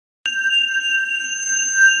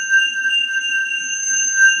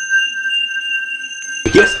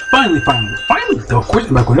finally, though, of course,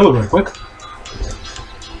 I'm back with another really quick.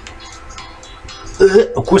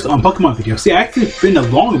 Of course, on Pokemon video. See, I actually been a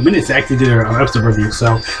long minute to actually do an episode review.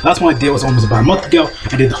 So last one I did was almost about a month ago.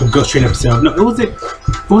 I did the whole Ghost Train episode. No, it was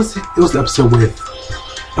the episode with.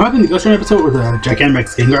 Am I in the Ghost Train episode or the Gigantic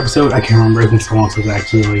Stinger episode? I can't remember. It's been so long since I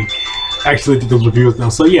actually did the reviews though.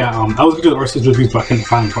 So yeah, I was gonna do the Arceus reviews, but I couldn't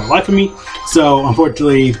find them for the life of me. So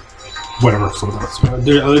unfortunately, whatever. So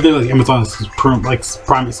they're like Amazon's Prime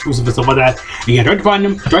exclusive and stuff like that. And yeah, tried to find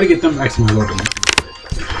them, try to get them. Actually, I wrote them.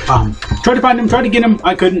 Tried to find them, tried to get them.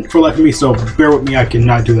 I couldn't for life of me, so bear with me. I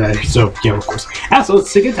cannot do that. So yeah, of course. Also,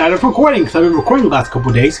 let's get tired of recording because I've been recording the last couple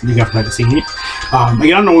of days. You guys have to see it. Again, I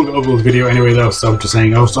don't know when to upload the video anyway, though. So I'm just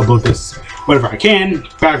saying I'll upload this whatever I can,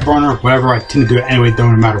 back burner, whatever. I tend to do it anyway,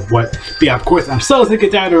 though, no matter what. But yeah, of course, I'm so sick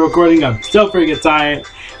and tired of recording. I'm still freaking tired.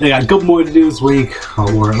 I got a couple more to do this week.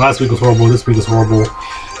 Or last week was horrible. This week is horrible.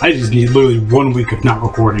 I just need literally 1 week of not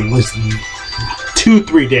recording. At least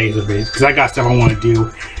 2-3 days of it because I got stuff I want to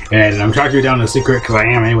do. And I'm trying to do it down to a secret because I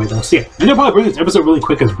am anyway though. So yeah, and I'll probably bring this episode really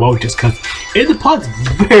quick as well just because the plot's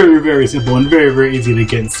very, very simple and very, very easy to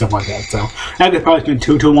get and stuff like that. So I could probably spend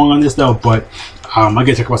too long on this though, but I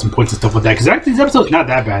gotta talk about some points and stuff like that because actually this episode's not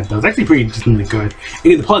that bad though. It's actually pretty decently good.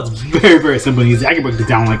 And the plot's very, very simple and easy. I can break this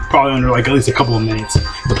down like probably under like at least a couple of minutes.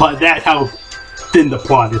 The plot, that's how thin the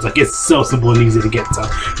plot is. Like it's so simple and easy to get. So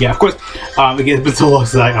yeah, of course, again, it's been so long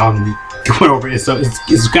since I went over it, so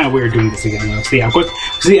it's kind of weird doing this again though. So yeah, of course,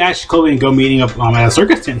 see Ash, Chloe, and Go meeting up at a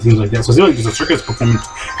circus tent, things like that. So it's like there's a circus performance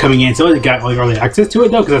coming in. So they got like early access to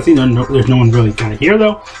it though, because I see there's no one really kind of here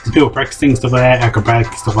though. There's people practicing stuff like that,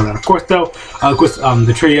 acrobatic stuff like that. Of course though,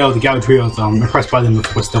 the trio, the Gallery trio is impressed by them with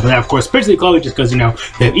stuff like that. Of course, especially Chloe, just because they have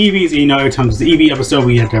Eevees. And, every time there's the Eevee episode,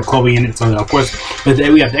 we have to have Chloe in it. So of course,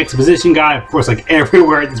 we have the exposition guy. Of course, like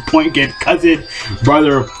everywhere at this point, get cousin,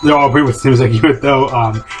 brother, they're all pretty much the same as like even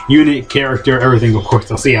though unit. Character, everything, of course.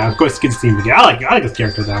 So yeah, of course, get to see him again. I like this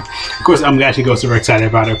character though. Of course, I'm actually go super excited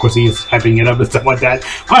about it. Of course, he's hyping it up and stuff like that.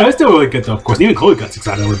 It's still really good though. Of course, even Chloe got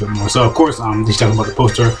excited a little bit more. So of course, he's talking about the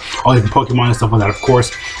poster, all the Pokemon and stuff like that. Of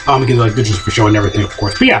course, because like pictures for show and everything. Of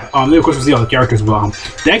course, but yeah, then of course we see all the characters. But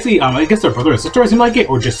they actually, I guess their brother and sister, seem like it,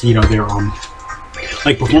 or just their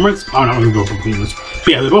like performance. I don't know for performance. But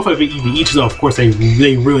yeah, they both have an Eevee each, so of course they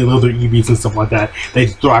really love their Eevees and stuff like that. They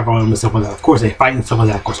thrive on them and stuff like that. Of course they fight and stuff like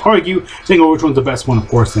that. Of course argue, saying which one's the best one, of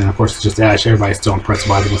course, and of course it's just Ash. Everybody's still impressed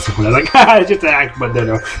by them and stuff like that. Like it's just an act, but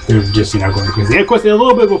they're just going crazy. And of course they have a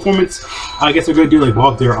little bit of performance. I guess they're gonna do like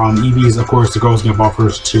evolve their Eevees. Of course the girls gonna evolve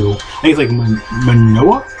hers to I think it's like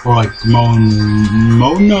Manoa or like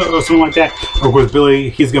Mona or something like that. Or of course Billy,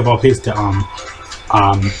 he's gonna evolve his to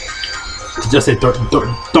just say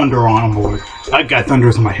Thunder on board. I got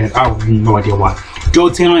Thunders in my head. I have no idea why.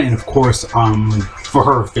 Jolteon, and of course, for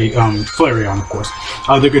her, Flareon, of course.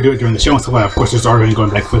 They're gonna do it during the show and stuff like that. Of course, there's arguing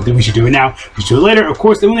going back and forth. We should do it now. We should do it later. Of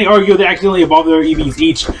course, when they argue, they accidentally evolve their Eevees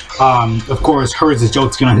each. Of course, hers is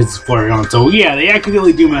Jolteon, his is Flareon. So yeah, they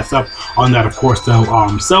accidentally do mess up on that, of course.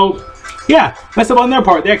 Though, so yeah, messed up on their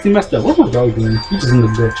part. They actually messed up. What's my dog doing? He's just in the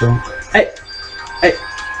bed, Joe. Hey.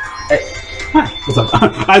 Hi, what's up?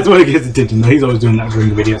 I just want to get his attention though. He's always doing that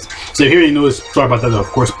during the videos. So if you already know this, sorry about that though, of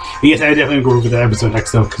course. But yes, I definitely go over that episode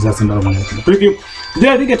next though, because that's another one in the preview.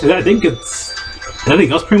 Yeah, I think after that, I think that's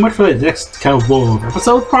pretty much for the next kind of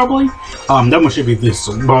episode probably. That one should be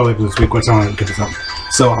probably this week, which I'm gonna get this up.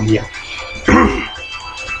 So yeah.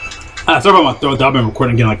 Sorry about my throat though. I've been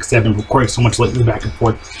recording again, like I said, I've been recording so much lately back and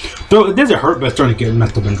forth. Though it doesn't hurt, but it's starting to get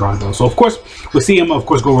messed up and dry though. So of course, we'll see him, of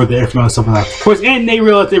course, go over there and stuff like that. Of course, and they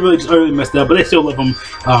realize they really just utterly messed up, but they still love him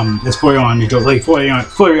as Flareon and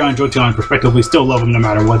Jolteon respectively, still love him no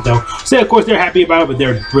matter what though. So of course, they're happy about it, but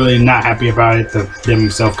they're really not happy about it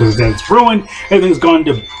themselves because it's ruined. Everything's gone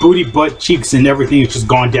to booty, butt, cheeks, and everything is just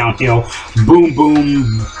gone downhill. Boom, boom,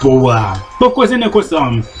 blah. But of course,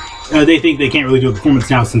 they think they can't really do a performance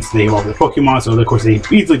now since they evolved their Pokemon, so of course they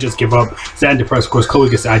easily just give up. Sad and depressed. Of course, Chloe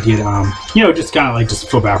gets the idea to, just kind of like just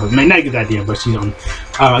feel bad for them. I mean, not get the idea, but she,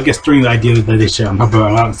 I guess during the idea that they should help her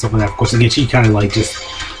out and stuff like that. Of course, again, she kind of like just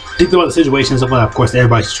thinks about the situation and stuff like that. Of course,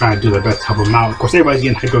 everybody's just trying to do their best to help them out. Of course, everybody's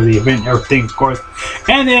getting hyped over the event and everything, of course.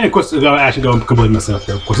 And then, of course, they'll actually go and completely mess it up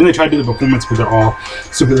there. Of course, then they try to do the performance, but they're all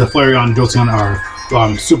super. The Flareon and Jolteon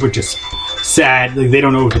are super just sad, like they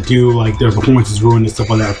don't know what to do, like their performance is ruined and stuff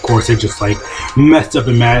like that. Of course, they're just like messed up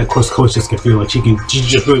and mad. Of course, Coach just can feel like she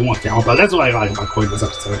just really wants to help out. That's what I like about Chloe this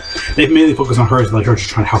episode. They mainly focus on her, like her just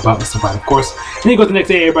trying to help out and stuff like that. Of course, and then you go to the next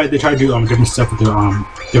day, everybody they try to do different stuff with their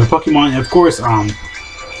Pokemon, and of course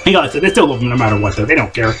And like I said, they still love them no matter what, though. They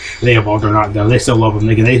don't care if they evolved or not, though. They still love them.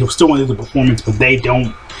 They still want to do the performance, but they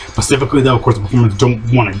don't. Specifically, though, of course, the performers don't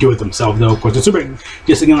want to do it themselves, though. Of course, the super,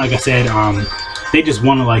 just again, like I said, they just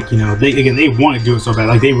want to, like, you know, they want to do it so bad,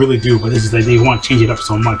 like they really do, but it's just like they want to change it up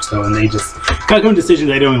so much, though, and they just kind of come to decisions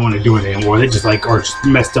they don't even want to do it anymore. They just like are just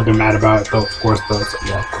messed up and mad about it, though. Of course, though. So,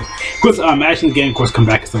 yeah, of course, Ashley again, of course, come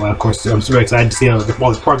back and stuff. Of course, I'm super excited to see all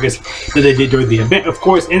the progress that they did during the event, of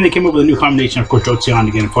course, and they came up with a new combination, of course, Jolteon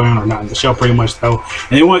again, Flareon are not in the show pretty much, though,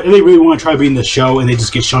 and they really want to try being in the show, and they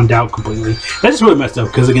just get shunned out completely. That's just really messed up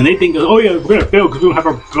because again, they think, oh yeah, we're gonna fail because we don't have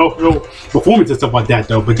our performance and stuff like that,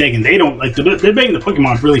 though. But they don't like they're making the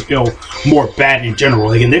Pokemon really feel more bad in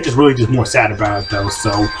general. Again, they're just really just more sad about it, though. So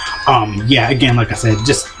yeah, again, like I said,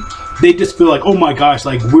 they just feel like, oh my gosh,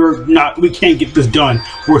 like we can't get this done.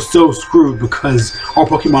 We're so screwed because our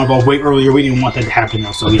Pokemon evolved way earlier. We didn't want that to happen,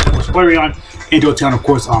 though. So yeah, of course, Flareon and Jolteon, of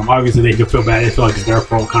course, obviously they feel bad. They feel like it's their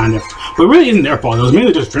fault, kind of, but it really isn't their fault. It was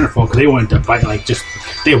mainly just Trainer's fault because they wanted to fight, like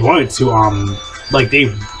they wanted to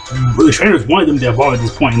the trainers wanted them to evolve at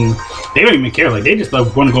this point, and they don't even care. Like they just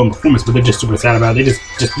like want to go in performance, but they're just super sad about it. They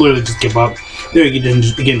just literally just give up. They're again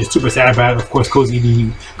just super sad about it. Of course, Cole's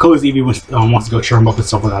Eevee wants to go cheer him up and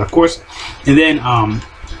stuff like that. Of course, and then a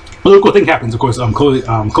really cool thing happens, of course. Cole's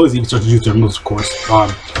Eevee starts to use their moves, of course,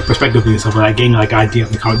 respectively and stuff like that, getting like idea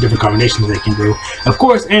of the different combinations they can do, of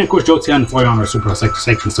course. And of course, Jolteon and Flareon are super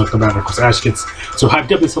psyched and stuff about it. Of course, Ash gets so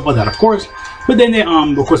hyped up and stuff like that, of course. But then they,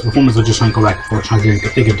 of course, performers are just trying to go back and forth, trying to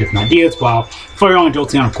think of different ideas, while Flareon and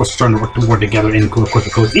Jolteon, of course, are starting to work together, and of course,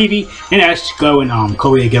 with Cole's Eevee, and Ash, Chloe, and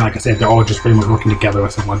Chloe, again, like I said, they're all just pretty much working together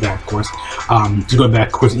or something like that, of course. To go back,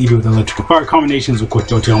 of course, Eevee with electric and fire combinations, of course,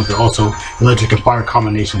 Jolteon with also electric and fire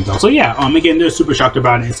combinations, though. So yeah, again, they're super shocked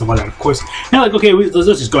about it and stuff like that, of course. Now, like, okay, let's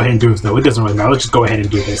just go ahead and do this, though. It doesn't really matter. Let's just go ahead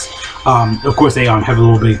and do this. Of course, they have a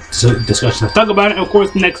little bit of discussion to talk about it. Of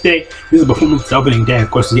course, the next day, this is the performance, the opening day.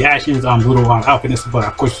 Of course, the Ash's little outfit and stuff like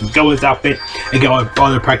that. Of course, Go's outfit, and get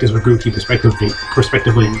all their practice with Grookey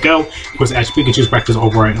respectively and Go. Of course, Ash Pikachu's practice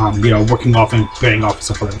over and you know, working off and betting off and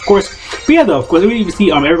stuff like that, of course. But yeah, though, of course, we even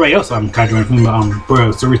see everybody else kind of joining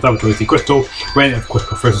from Cerise Laboratory. See Crystal, Ren, of course,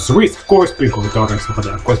 Professor Cerise, of course, being cool with daughter and stuff like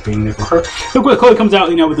that, of course, being there for her. Of course, Chloe comes out,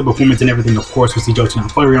 you know, with the performance and everything. Of course, we see Jolteon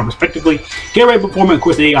and Flareon respectively get right performance. Of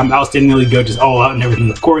course, they outstandingly good, just all out and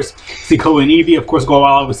everything. Of course, see Chloe and Eevee, of course, go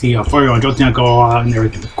all out. We see Flareon and Jolteon go all out and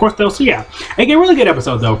everything. Of course, though. So yeah, again, really good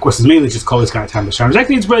episode, though. Of course, it's mainly just Chloe's got time to shine.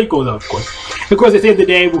 Actually, it's really cool, though. Of course, they saved the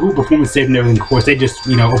day. Who performance saved and everything. Of course, they just,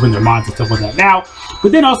 you know, open their minds and stuff like that now.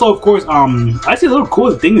 But then also, of course, I see a little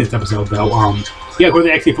cool thing in this episode, though. Yeah, of course,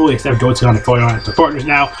 they actually fully accept Jolteon and Flareon as their partners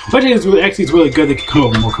now, which is really good. They can come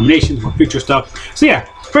up with more combinations, more future stuff. So yeah,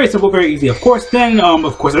 very simple, very easy. Of course, then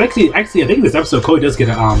of course, actually, I think in this episode, Chloe does get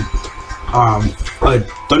a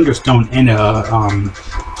Thunderstone and a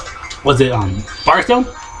Firestone.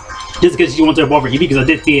 Just because she wants to evolve her Eevee, because I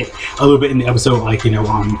did see it a little bit in the episode, like, you know,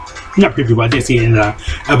 not preview, but I did see it in the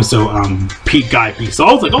episode Pete Guy piece. So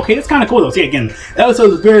I was like, okay, that's kind of cool though. See, again, the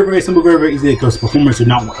episode is very, very simple, very, very easy, because performers do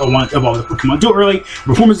not want to evolve the Pokemon too early.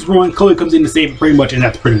 Performance is ruined, Chloe comes in to save it pretty much, and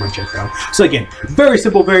that's pretty much it though. So again, very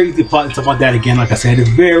simple, very easy plot and stuff like that. Again, like I said, it's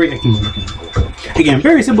very, again,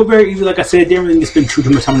 very simple, very easy. Like I said, didn't really spend too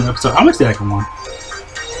much time in the episode. How much did I come on?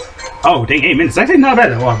 Oh, dang, 8 minutes. Actually, not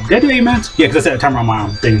bad though. Did I do 8 minutes? Yeah, because I set a timer on my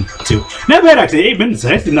own thing too. Not bad, actually. 8 minutes.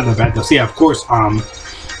 Actually, not that bad though. So yeah, of course.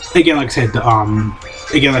 Again, like I said,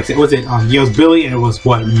 was it? Yeah, it was Billy, and it was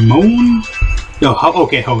what? Moon? No.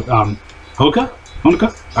 Okay. Hoka?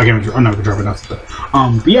 Honika? I can't remember. I'm not sure enough. But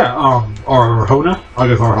yeah. Or Hona? I'll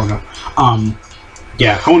go for Hona.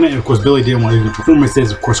 Yeah, Hona, and of course Billy didn't want to do the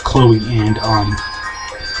performances. Of course, Chloe and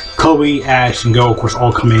Chloe, Ash, and Go, of course,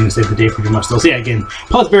 all come in and save the day pretty much. So yeah, again,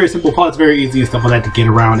 plot's very simple, plot's very easy and stuff like that to get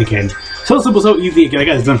around. Again, so simple, so easy. Again, I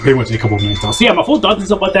got this done pretty much in a couple of minutes though. So yeah, my full thoughts and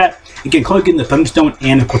stuff like that. Again, Chloe getting the Thunderstone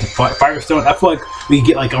and of course the Firestone. I feel like we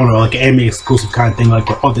get like, I don't know, like an anime exclusive kind of thing,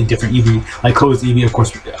 like all the different Eevee, like Chloe's Eevee. Of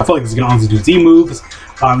course, I feel like it's gonna honestly do Z moves.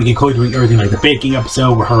 Again, Chloe doing everything like the baking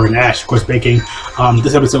episode with her and Ash, of course, baking.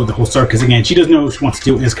 This episode with the whole circus, again, she doesn't know what she wants to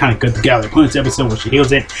do, and it's kind of good to get out of the opponent's episode where she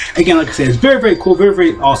heals it. Again, like I said, it's very, very cool, very,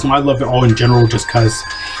 very awesome. I love it all in general just because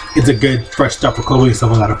it's a good, fresh stuff for Chloe and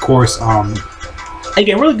stuff like that, of course.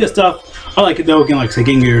 Again, really good stuff. I like it though. Again, like I said,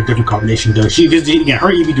 getting your different combination does. She just, again,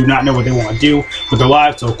 her Eevee do not know what they want to do with their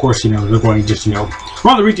lives, so of course, you know, they're going to just, you know,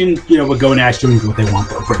 around the region, you know, with Go and Ash doing what they want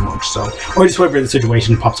though, pretty much. So, or just whatever the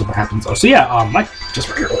situation pops up or happens though. So yeah, just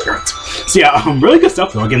for your appearance. So yeah, really good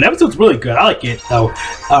stuff though. Again, the episode's really good. I like it though.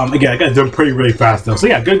 Again, I got it done pretty, really fast though. So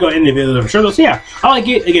yeah, good to go in the video for sure though. So yeah, I like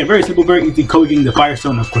it. Again, very simple, very easy. Chloe getting the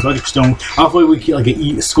Firestone, of course, Electric Stone. Hopefully we get like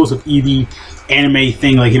an exclusive Eevee anime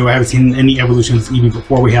thing, like, you know, I haven't seen any evolutions of Eevee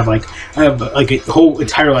before. We have like a whole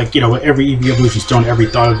entire, like, you know, every Eevee evolution stone, every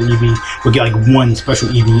thought of the Eevee will get like one special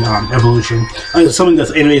Eevee evolution. Something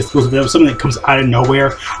that's anime exclusive, something that comes out of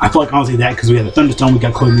nowhere. I feel like honestly that, because we have the Thunderstone, we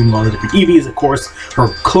got cloning all the different Eevees, of course, her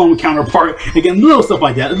clone counterpart. Again, little stuff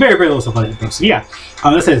like that, very little stuff like that. So yeah,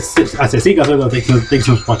 I said, see you guys later. Thanks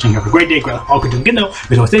so much for watching. Have a great day. Great, all good to get know.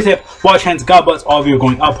 Make sure to stay safe. Wash hands. God bless. All of you are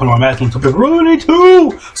going out. Put on my mask. So really too. So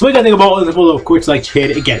what do you guys think about all this little quick like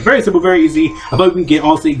chat? Again, very simple, very easy. I thought we can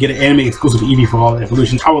honestly get an anime exclusive Eevee for all the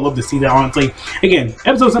evolutions. I would love to see that, honestly. Again,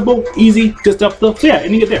 episode simple, easy, just stuff. So yeah,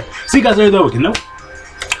 and you get there. See you guys later though. Again, no.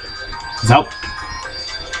 Peace out.